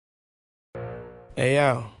Hey,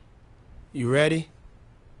 yo, you ready?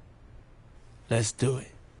 Let's do it.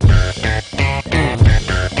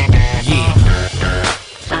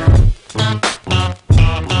 Yeah.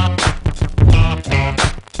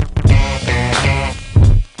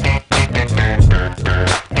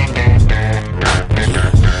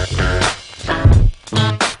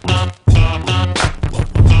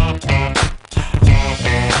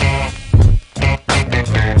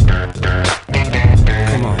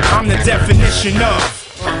 I'm the definition of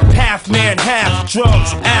half man, half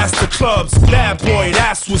drugs, ass the clubs, bad boy,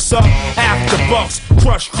 that's what's up. After bucks,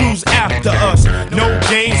 crush crews after us. No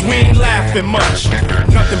games, we ain't laughing much.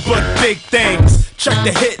 Nothing but big things. Check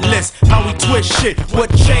the hit list, how we twist shit.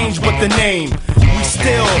 What changed but the name? We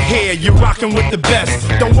still here, you're rocking with the best.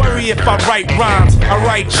 Don't worry if I write rhymes, I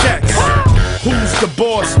write checks. Who's the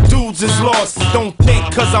boss? Dudes is lost. Don't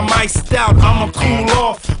think cause I'm iced out, I'ma cool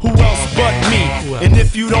off. Who else but me? And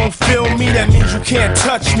if you don't feel me, that means you can't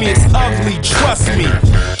touch me. It's ugly, trust me.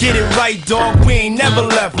 Get it right, dog, we ain't never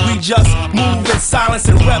left. We just move in silence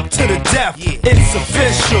and rep to the death. It's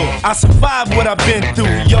official, I survived what I've been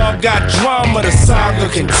through. Y'all got drama, the saga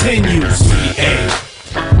continues. We ain't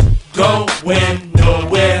going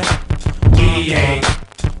nowhere. We ain't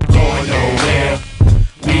going nowhere.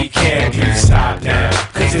 We can't be stopped now,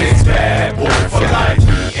 cause it's bad boy for life.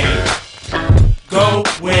 We ain't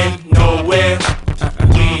going nowhere.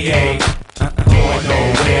 We ain't going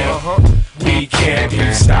nowhere. We can't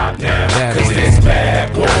be stopped now, cause it's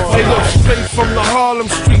bad boy for Hey, look, life. straight from the Harlem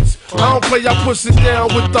streets. I don't play, I push it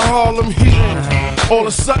down with the Harlem heat. All of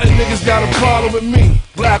a sudden, niggas got a problem with me.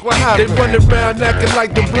 Black, what happened? They run around acting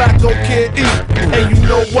like the black don't can't eat. And you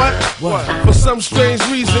know what? For some strange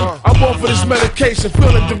reason, I'm off of this medication,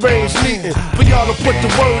 feeling deranged, needing for y'all to put the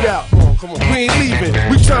word out. We ain't leaving,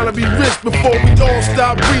 we tryna be rich before we all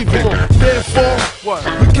stop breathing. Therefore,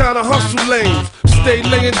 we kinda hustle lanes. Stay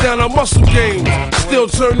laying down our muscle games. Still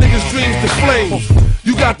turn niggas' dreams to flames.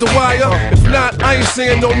 You got the wire? If not, I ain't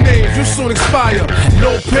saying no names. You soon expire.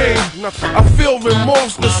 No pain. I feel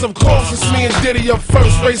remorseless. Of course, it's me and Diddy up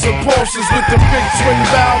first, racing Porsches with the big twin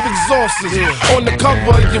valve exhausts. On the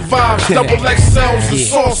cover of your vibes, double XLs and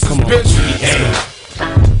sauces, bitch.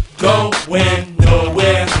 We ain't going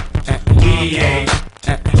nowhere. We ain't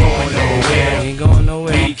going nowhere. Ain't going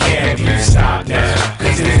nowhere. We can't be stopped now,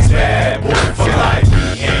 cause it's bad boy for life.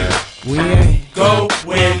 We ain't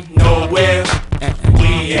Going nowhere.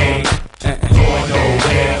 We ain't going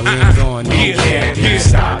nowhere. We can't be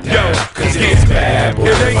stopped now, cause it's bad boy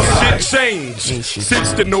It for ain't life. shit changed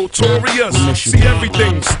since the notorious. See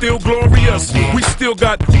everything still glorious. We still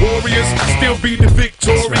got warriors, still be the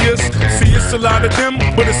victorious. See it's a lot of them,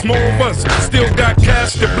 but it's more of us. Still got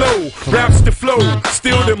cash to blow, raps to flow.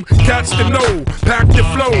 Still them cats to know, pack the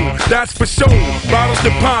flow. That's for sure. Bottles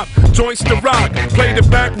to pop, joints to rock. Play the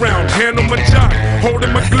background, handle my jock,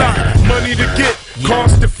 holding my Glock. Money to get,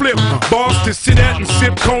 cars to flip, bars to sit at and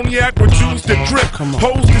sip cognac with juice to drip.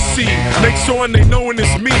 Hoes to see, make sure they knowin'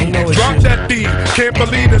 it's me. Drop that D, can't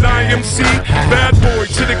believe that I am C. Bad boy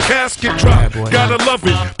to the casket drop, gotta love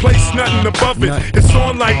it, place nothing above it. It's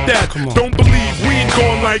on like that, don't believe we ain't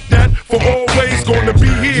going like that. For always gonna be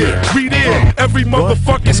here, we there, every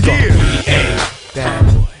motherfucking year. We ain't bad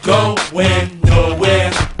boy. going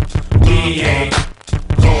nowhere. We ain't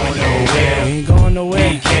going nowhere. We ain't going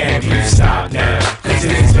nowhere. We can't be stopped now, cause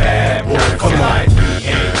it's bad boy for life. We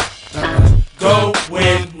ain't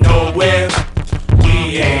going nowhere.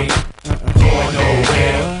 We ain't going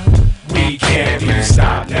nowhere. We can't be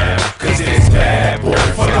stopped now, cause it's bad boy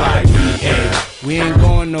for life. We ain't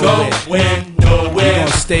going nowhere. Going We nowhere.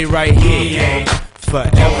 gonna stay right We here ain't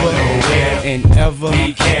forever nowhere. and ever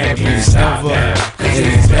We can't be and stopped ever now, cause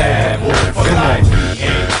it's bad boy for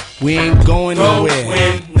life. We ain't going nowhere.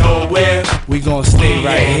 Going nowhere. We gonna stay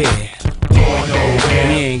right here. Going nowhere.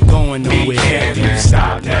 We ain't going We nowhere. can't be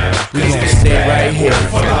stopped now, We cause gonna it's stay bad right here. boy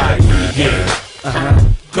for life. We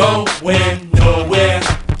ain't going nowhere.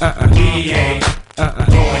 We ain't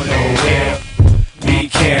going nowhere. We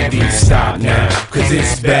can't be stopped now, cause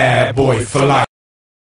it's bad boy for life.